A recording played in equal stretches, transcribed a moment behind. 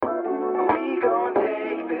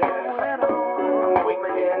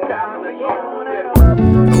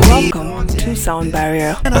Welcome to Sound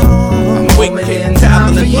Barrier. I'm wicked,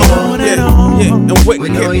 talented, and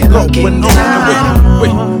wicked, going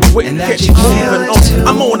on, wicked, moving on.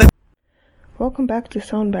 I'm on it. Welcome back to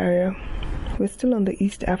Sound Barrier. We're still on the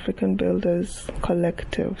East African Builders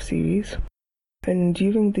Collective series, and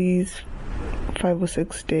during these 5 or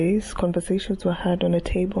 6 days, conversations were had on a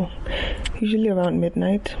table, usually around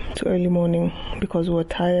midnight to early morning, because we were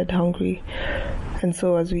tired, hungry, and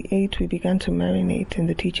so as we ate, we began to marinate in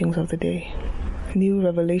the teachings of the day. New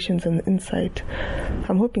revelations and insight.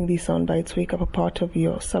 I'm hoping these sound bites wake up a part of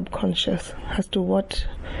your subconscious as to what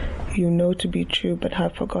you know to be true but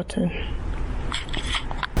have forgotten.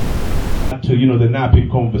 To the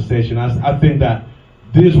nappy conversation, I think that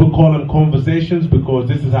these we call them conversations because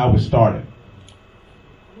this is how we started.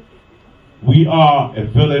 We are a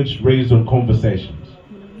village raised on conversations.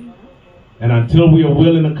 And until we are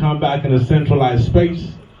willing to come back in a centralized space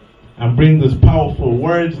and bring these powerful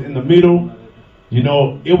words in the middle,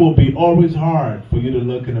 it will be always hard for you to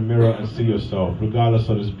look in the mirror and see yourself, regardless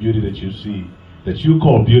of this beauty that you see, that you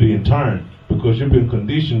call beauty in turn, because you've been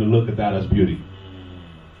conditioned to look at that as beauty.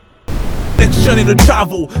 Next journey to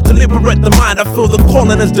travel, to liberate the mind. I feel the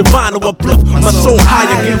calling is divine, to uplift my soul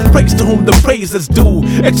higher. Give praise to whom the praise is due.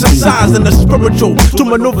 Exercise in the spiritual, to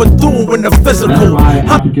maneuver through in the physical. That's why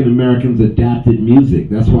African Americans adapted music.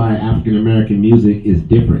 That's why African American music is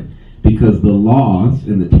different. Because the laws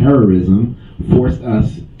and the terrorism forced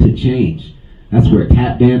us to change. That's where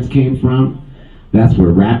tap dance came from. That's where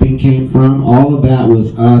rapping came from. All of that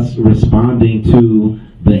was us responding to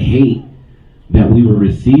the hate that we were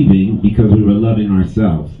receiving because we were loving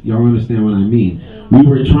ourselves. Y'all understand what I mean? We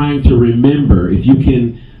were trying to remember. If you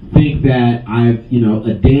can think that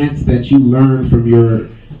a dance that you learned from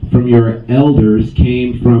your elders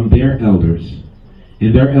came from their elders,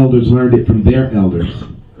 and their elders learned it from their elders,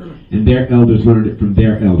 and their elders learned it from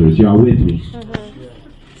their elders. Y'all with me?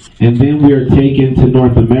 And then we're taken to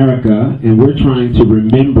North America, and we're trying to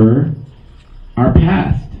remember our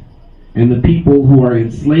past. And the people who are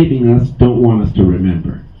enslaving us don't want us to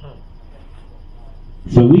remember.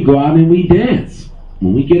 So we go out and we dance.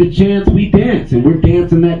 When we get a chance, we dance. And we're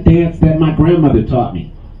dancing that dance that my grandmother taught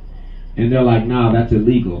me. And they're like, nah, that's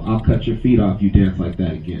illegal. I'll cut your feet off if you dance like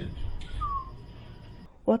that again.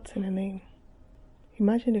 What's in a name?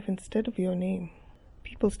 Imagine if instead of your name,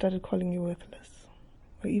 people started calling you worthless,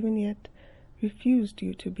 or even yet refused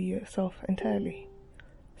you to be yourself entirely,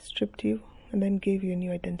 stripped you, and then gave you a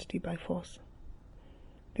new identity by force.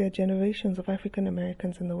 There are generations of African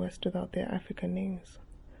Americans in the West without their African names.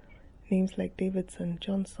 Names like Davidson,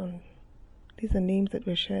 Johnson. These are names that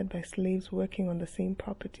were shared by slaves working on the same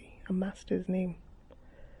property, a master's name.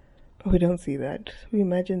 But we don't see that. We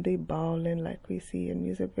imagine they bowl in like we see in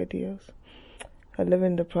music videos, or live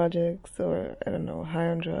in the projects, or, high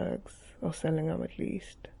on drugs, or selling them at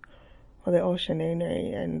least. Or they're all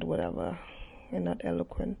shenanery and whatever, and not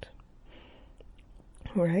eloquent.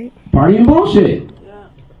 Right? Party and bullshit. Yeah.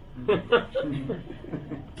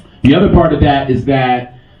 The other part of that is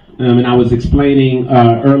that, and I was explaining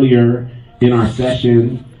earlier in our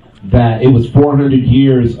session that it was 400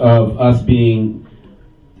 years of us being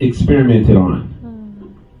experimented on.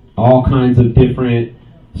 All kinds of different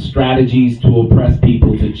strategies to oppress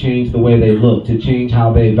people, to change the way they look, to change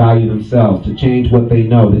how they value themselves, to change what they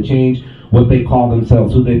know, to change what they call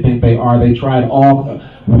themselves, who they think they are. They tried all.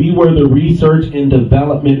 We were the research and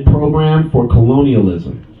development program for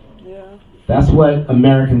colonialism. Yeah. That's what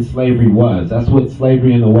American slavery was. That's what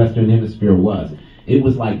slavery in the Western Hemisphere was. It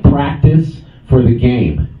was like practice for the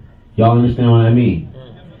game. Y'all understand what I mean?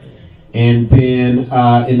 And then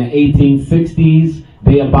in the 1860s,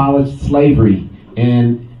 they abolished slavery.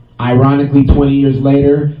 And ironically, 20 years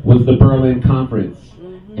later was the Berlin Conference.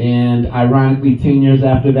 And ironically, 10 years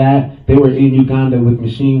after that, they were in Uganda with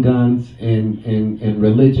machine guns and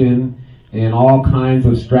religion and all kinds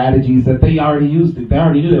of strategies that they already used. They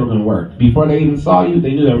already knew they were going to work. Before they even saw you,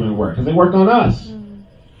 they knew they were going to work because they worked on us.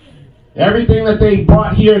 Everything that they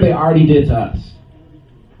brought here, they already did to us.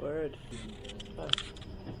 Word.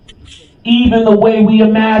 Even the way we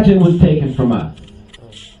imagined was taken from us.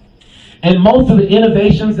 And most of the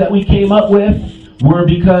innovations that we came up with were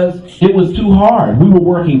because it was too hard. We were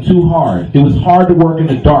working too hard. It was hard to work in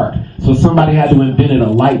the dark, so somebody had to invent a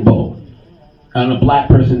light bulb. And a black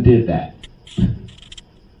person did that.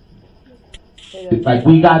 Like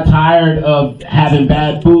we got tired of having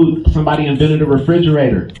bad food, somebody invented a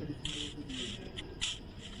refrigerator.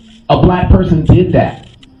 A black person did that.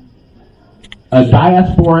 A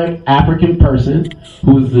diasporic African person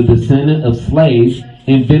who is the descendant of slaves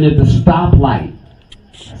invented the stoplight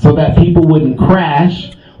so that people wouldn't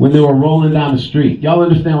crash when they were rolling down the street. Y'all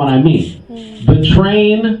understand what I mean? The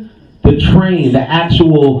train, the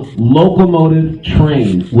actual locomotive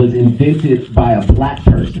train was invented by a black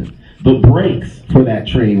person. The brakes for that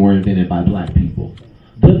train were invented by black people.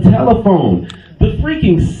 The telephone, the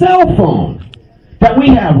freaking cell phone that we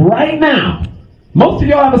have right now. Most of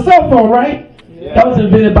y'all have a cell phone, right? Yeah. That was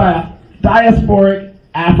invented by a diasporic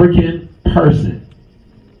African person.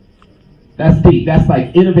 That's deep. That's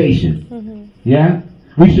like innovation. Mm-hmm. Yeah?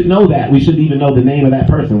 We should know that. We should even know the name of that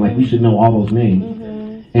person. Like, we should know all those names.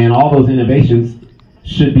 Mm-hmm. And all those innovations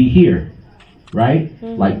should be here. Right?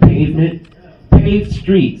 Mm-hmm. Like paved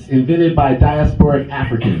streets invented by diasporic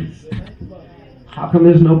Africans. How come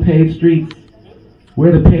there's no paved streets?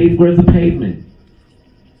 Where's the pavement?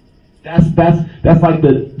 That's like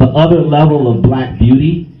the other level of black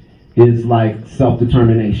beauty is like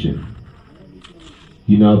self-determination.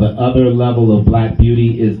 You know, the other level of black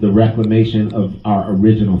beauty is the reclamation of our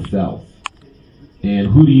original selves. And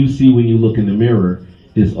who do you see when you look in the mirror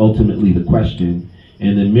is ultimately the question.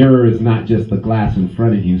 And the mirror is not just the glass in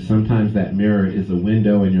front of you. Sometimes that mirror is a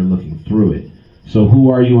window and you're looking through it. So who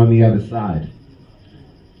are you on the other side?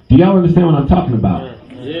 Do y'all understand what I'm talking about?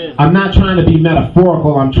 Yeah. I'm not trying to be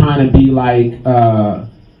metaphorical. I'm trying to be like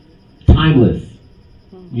timeless.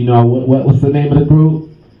 You know, what's the name of the group?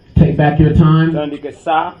 Take Back Your Time? Start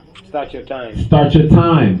Your Time. Start Your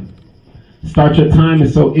Time. Start Your Time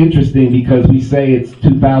is so interesting because we say it's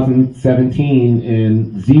 2017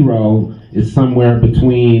 and 0 is somewhere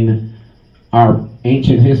between our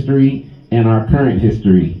ancient history and our current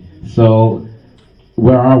history. So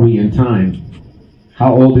where are we in time?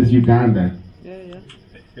 How old is Uganda?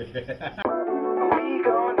 We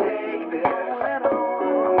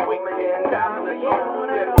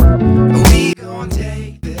gon'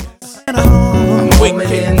 take this we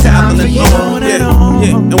can tell it on,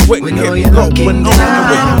 and we can going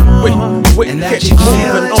on, we can keep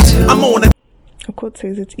moving on. I'm on it. A quote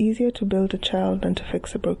says, "It's easier to build a child than to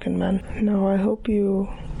fix a broken man." Now, I hope you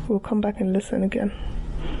will come back and listen again,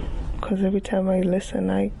 because every time I listen,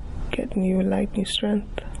 I get new light, new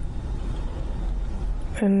strength.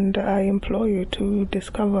 And I implore you to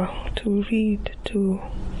discover, to read, to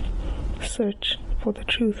search for the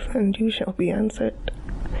truth, and you shall be answered.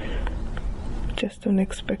 Just don't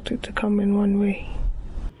expect it to come in one way.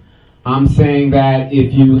 I'm saying that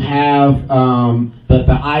if you have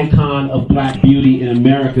the icon of black beauty in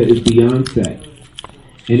America is Beyonce.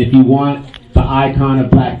 And if you want the icon of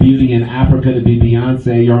black beauty in Africa to be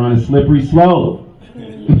Beyonce, you're on a slippery slope.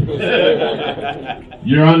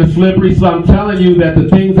 You're on a slippery slope. I'm telling you that the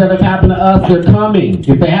things that have happened to us, they're coming.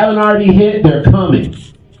 If they haven't already hit, they're coming.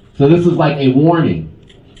 So this is like a warning.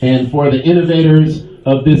 And for the innovators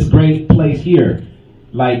of this great place here,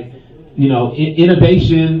 like, you know,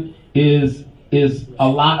 innovation is a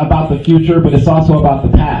lot about the future, but it's also about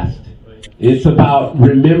the past. It's about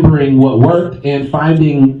remembering what worked and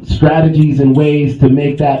finding strategies and ways to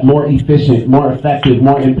make that more efficient, more effective,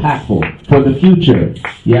 more impactful for the future.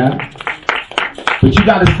 Yeah? But you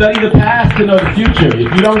got to study the past to know the future.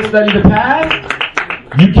 If you don't study the past,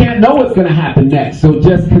 you can't know what's going to happen next. So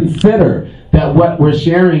just consider that what we're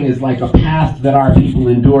sharing is like a past that our people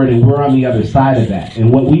endured, and we're on the other side of that.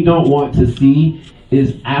 And what we don't want to see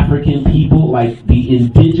is African people, like the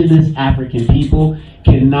indigenous African people,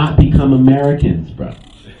 cannot become Americans, bro.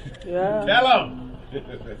 Yeah. Tell them.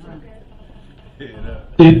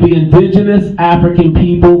 If the indigenous African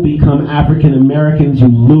people become African Americans, you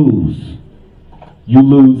lose. You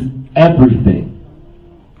lose everything.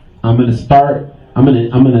 I'm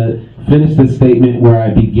gonna finish this statement where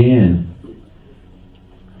I began.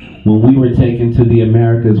 When we were taken to the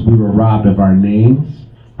Americas, we were robbed of our names,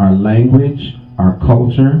 our language, our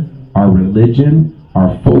culture, our religion,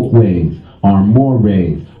 our folk ways, our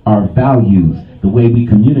mores, our values, the way we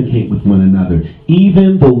communicate with one another.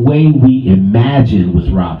 Even the way we imagine was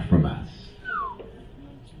robbed from us.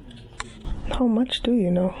 How much do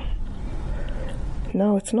you know?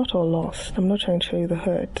 Now, it's not all lost. I'm not trying to show you the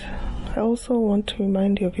hurt. I also want to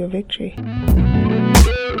remind you of your victory.